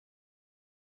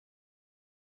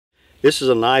This is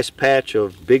a nice patch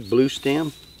of big blue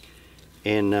stem,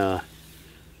 and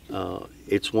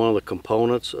it's one of the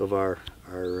components of our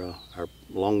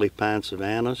Longleaf Pine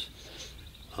Savannas.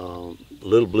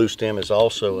 Little blue stem is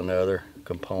also another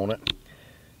component.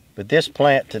 But this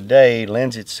plant today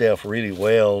lends itself really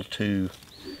well to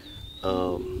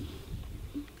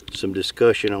some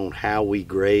discussion on how we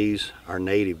graze our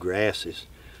native grasses.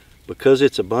 Because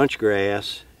it's a bunch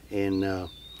grass and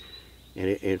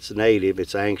it's native,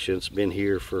 it's ancient, it's been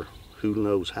here for who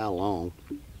knows how long.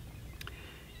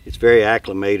 It's very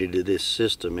acclimated to this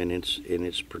system, and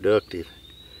it's productive.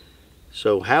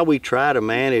 So how we try to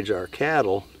manage our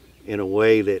cattle in a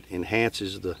way that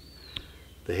enhances the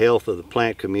health of the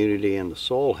plant community and the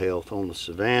soil health on the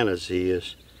savannas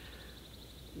is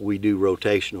we do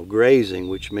rotational grazing,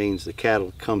 which means the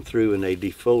cattle come through and they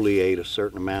defoliate a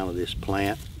certain amount of this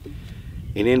plant,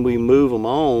 and then we move them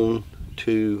on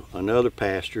to another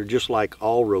pasture, just like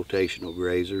all rotational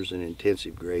grazers and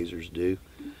intensive grazers do.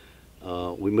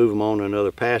 We move them on to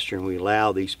another pasture and we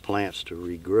allow these plants to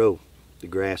regrow. The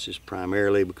grasses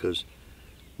primarily, because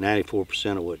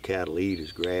 94% of what cattle eat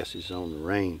is grasses on the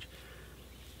range.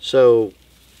 So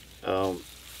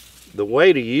the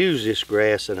way to use this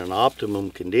grass in an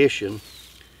optimum condition,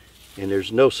 and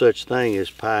there's no such thing as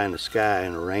pie in the sky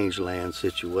in a rangeland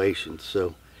situation,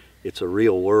 so it's a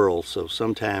real world, so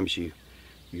sometimes you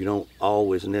don't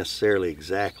always necessarily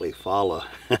exactly follow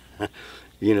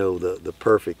you know, the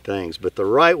perfect things. But the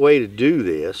right way to do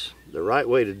this,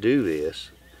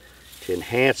 to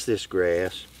enhance this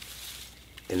grass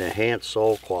and enhance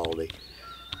soil quality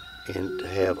and to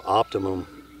have optimum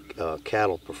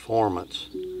cattle performance,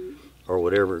 or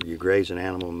whatever your grazing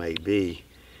animal may be,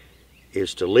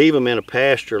 is to leave them in a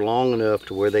pasture long enough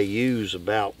to where they use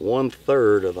about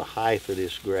 1/3 of the height of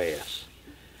this grass.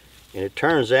 And it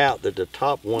turns out that the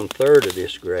top 1/3 of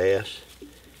this grass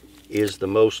is the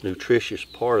most nutritious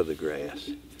part of the grass.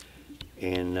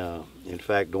 And in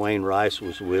fact, Dwayne Rice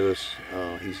was with us.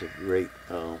 He's a great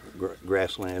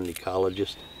grassland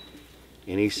ecologist,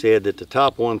 and he said that the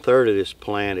top 1/3 of this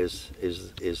plant is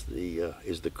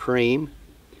the cream,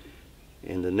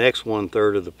 and the next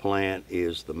 1/3 of the plant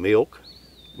is the milk,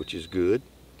 which is good,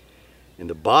 and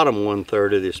the bottom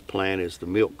 1/3 of this plant is the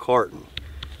milk carton.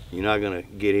 You're not going to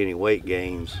get any weight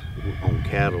gains on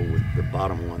cattle with the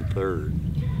bottom 1/3.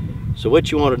 So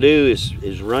what you want to do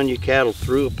is run your cattle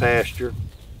through a pasture,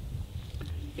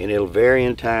 and it'll vary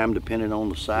in time depending on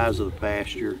the size of the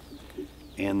pasture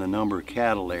and the number of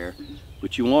cattle there.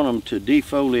 But you want them to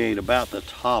defoliate about the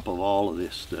top of all of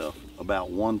this stuff, about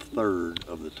 1/3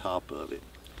 of the top of it.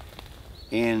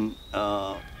 And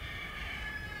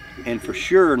for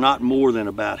sure not more than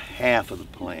about half of the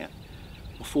plant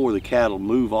before the cattle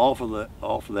move off of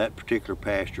that particular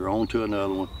pasture onto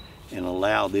another one and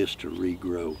allow this to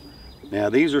regrow. Now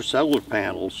these are solar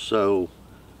panels, so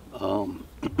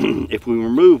if we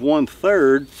remove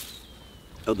 1/3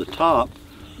 of the top,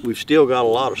 we've still got a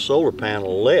lot of solar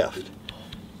panel left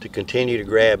to continue to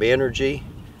grab energy.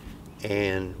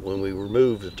 And when we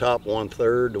remove the top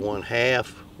 1/3 to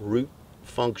 1/2, root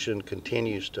function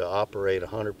continues to operate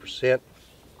 100%,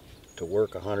 to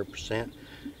work 100%.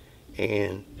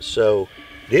 And so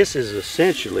this is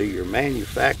essentially your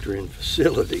manufacturing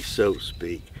facility, so to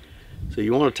speak. So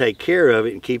you want to take care of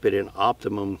it and keep it in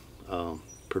optimum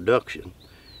production.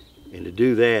 And to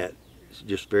do that, it's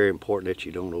just very important that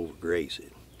you don't overgraze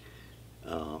it.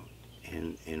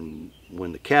 And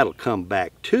when the cattle come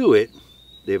back to it,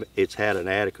 it's had an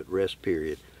adequate rest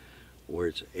period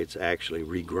where it's actually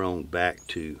regrown back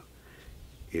to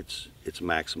its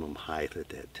maximum height at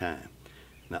that time.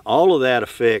 Now all of that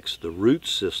affects the root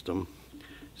system.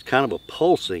 It's kind of a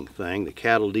pulsing thing. The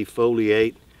cattle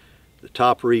defoliate, the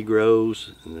top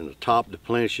regrows, and then the top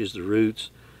deplenishes the roots.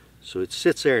 So it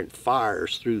sits there and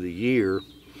fires through the year,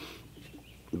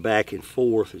 back and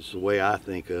forth is the way I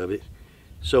think of it.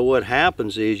 So what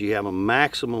happens is you have a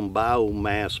maximum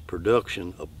biomass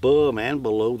production above and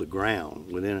below the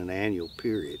ground within an annual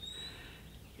period.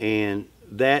 And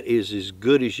that is as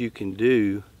good as you can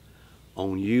do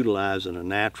on utilizing a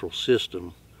natural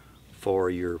system for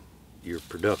your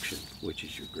production, which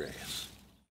is your grass.